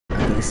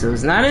So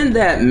it's not in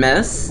that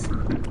mess.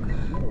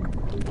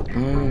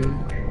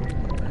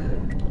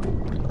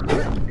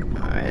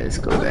 Alright, let's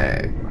go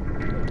back.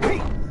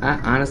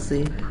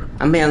 Honestly,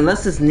 I mean,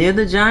 unless it's near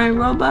the giant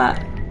robot,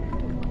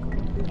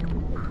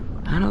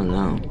 I don't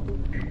know.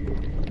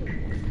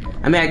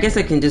 I mean, I guess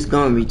I can just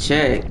go and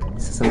recheck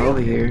since I'm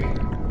over here.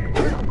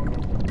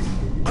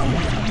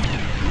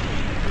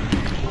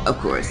 Of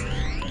course.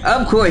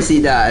 Of course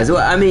he dies.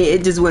 Well, I mean,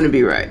 it just wouldn't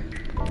be right.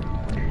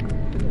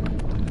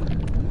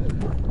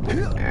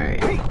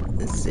 Alright,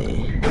 let's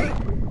see.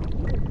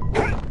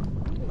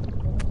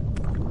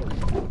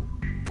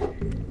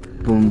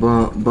 Boom,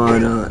 boom,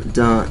 dun,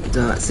 dun,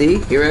 dun. See?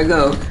 Here I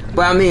go.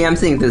 Well, I mean, I'm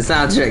singing to the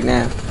soundtrack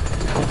now.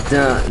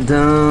 Dun,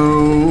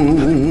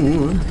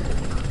 dun.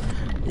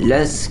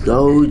 Let's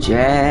go,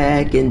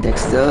 Jack and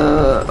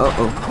Dexter.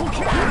 Uh-oh.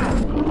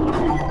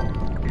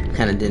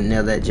 Kinda didn't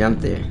nail that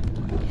jump there.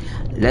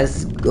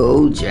 Let's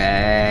go,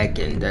 Jack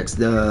and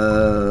Dexter.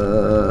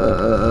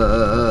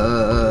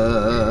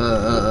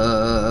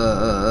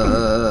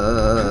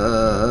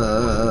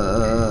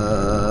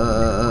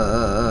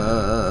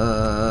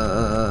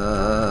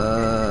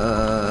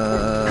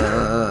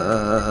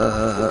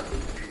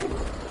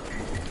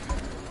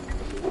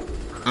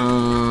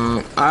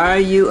 Are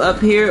you up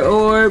here,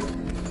 Orb?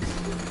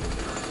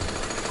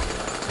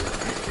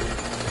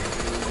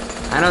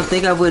 I don't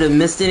think I would have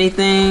missed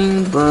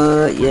anything,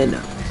 but you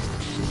know,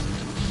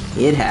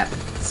 it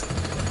happens.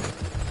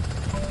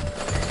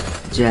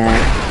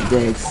 Jack,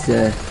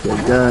 Dexter,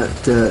 da.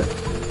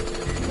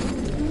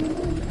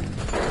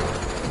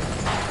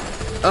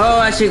 Oh,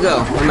 I should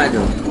go. What am I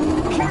doing?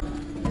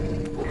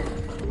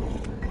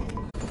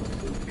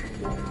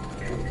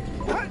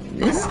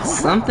 This is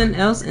something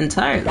else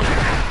entirely.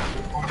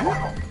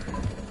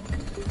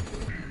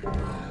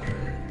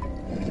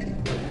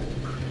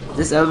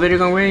 This elevator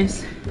gonna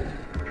raise?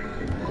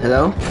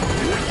 Hello?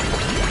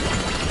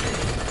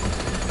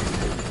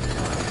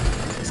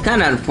 It's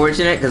kind of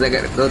unfortunate because I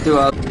gotta go through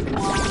all.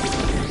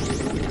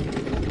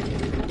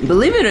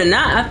 Believe it or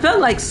not, I felt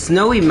like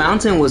Snowy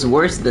Mountain was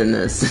worse than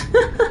this.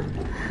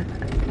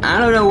 I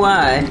don't know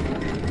why.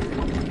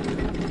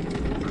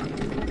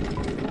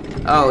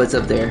 Oh, it's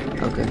up there.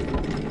 Okay.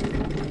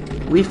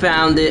 We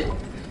found it.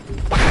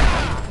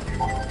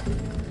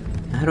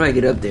 How do I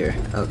get up there?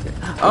 Okay.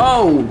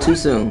 Oh, too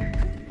soon.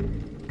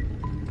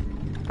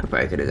 I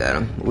probably could have got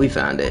him. We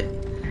found it.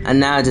 And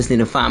now I just need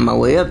to find my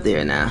way up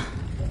there now.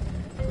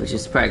 Which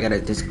is probably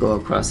gotta just go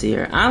across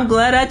here. I'm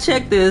glad I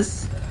checked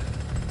this.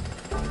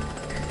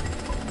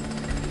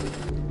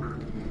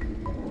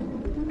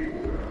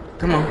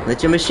 Come on,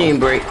 let your machine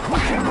break.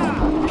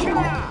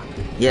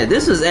 Yeah,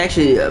 this was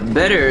actually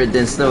better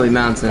than Snowy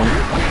Mountain.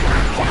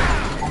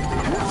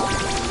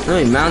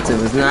 Snowy Mountain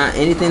was not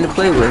anything to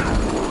play with.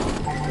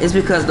 It's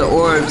because the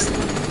orbs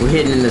were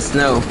hidden in the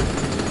snow.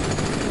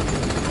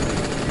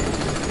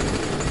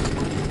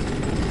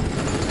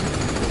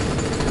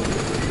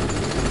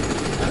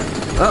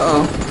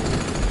 Uh-oh.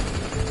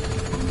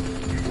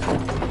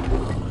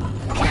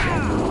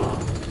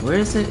 Where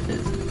is it?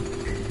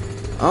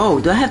 Oh,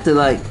 do I have to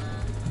like...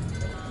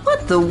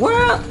 What the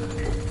world?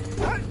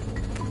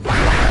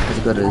 Let's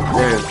go to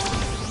the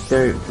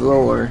third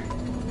floor.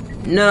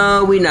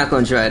 No, we're not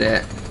gonna try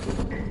that.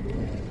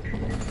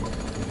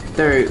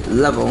 Third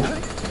level.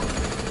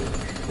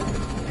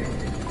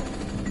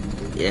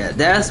 Yeah,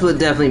 that's what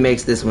definitely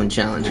makes this one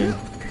challenging.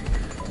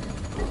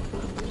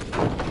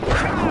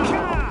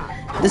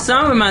 This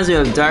song reminds me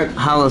of Dark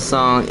Hollow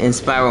Song in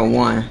Spiral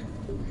 1.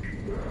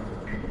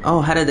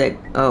 Oh, how did that...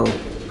 Oh.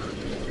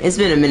 It's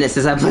been a minute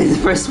since I played the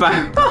first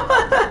Spiral.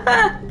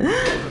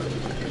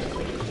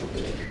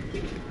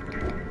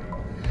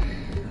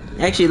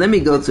 Actually, let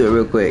me go to it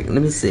real quick.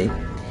 Let me see.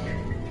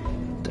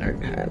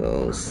 Dark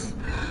Hollows.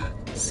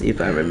 See if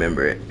I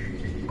remember it.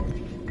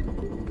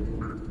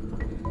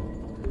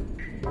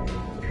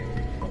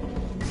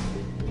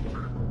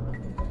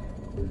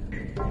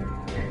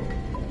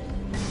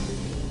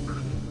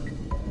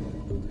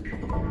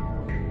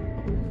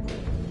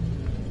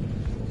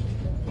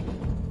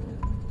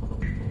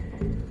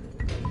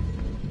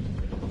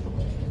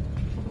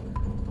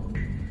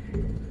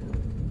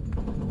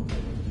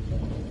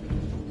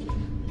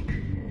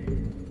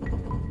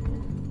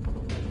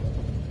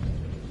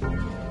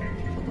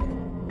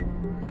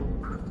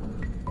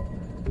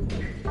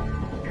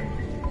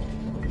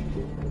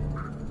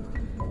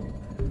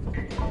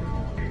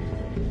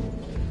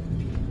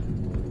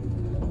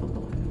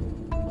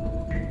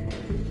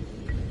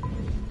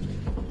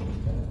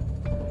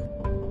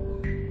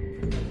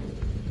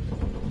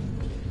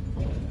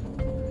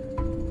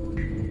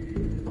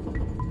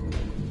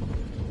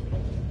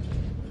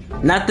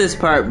 Not this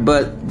part,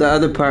 but the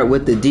other part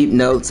with the deep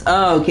notes.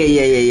 Oh, okay,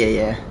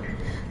 yeah.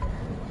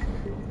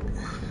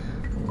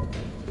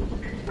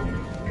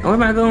 Where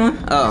am I going?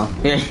 Oh,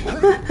 yeah.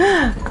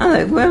 I'm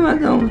like, where am I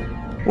going?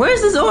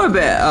 Where's this orb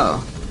at?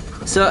 Oh.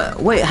 So,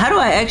 wait, how do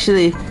I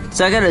actually...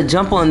 So I gotta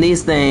jump on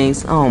these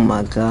things. Oh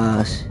my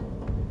gosh.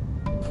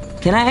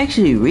 Can I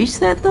actually reach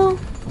that, though?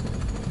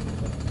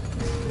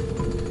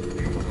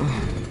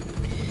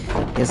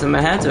 Guess I'm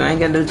gonna have to. I ain't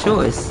got no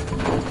choice.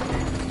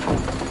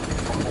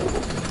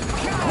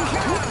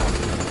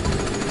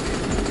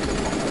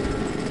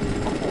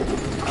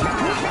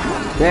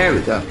 There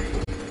we go.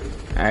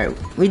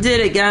 Alright, we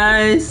did it,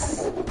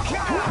 guys.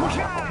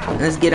 Let's get